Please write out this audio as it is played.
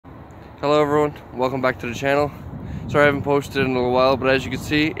Hello everyone, welcome back to the channel. Sorry I haven't posted in a little while, but as you can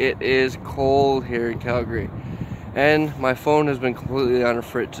see, it is cold here in Calgary. And my phone has been completely on a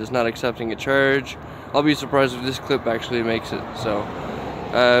fritz. It's not accepting a charge. I'll be surprised if this clip actually makes it. So,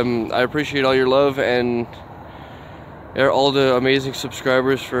 I appreciate all your love and all the amazing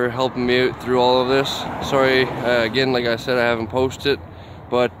subscribers for helping me out through all of this. Sorry, again, like I said, I haven't posted,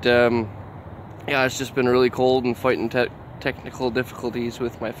 but yeah, it's just been really cold and fighting technical difficulties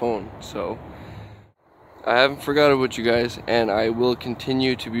with my phone. So I haven't forgotten about you guys, and I will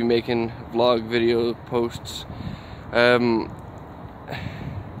continue to be making vlog video posts. It's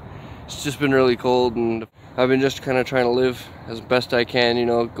just been really cold, and I've been just kind of trying to live as best I can, you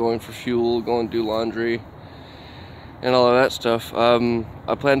know, going for fuel, going to do laundry and all of that stuff.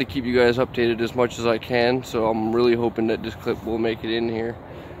 I plan to keep you guys updated as much as I can, so I'm really hoping that this clip will make it in here.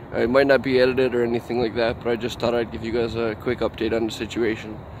 It might not be edited or anything like that, but I just thought I'd give you guys a quick update on the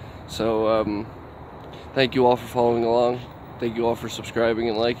situation. So, thank you all for following along. Thank you all for subscribing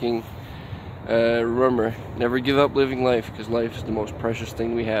and liking. Remember, never give up living life, because life is the most precious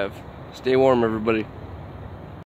thing we have. Stay warm, everybody.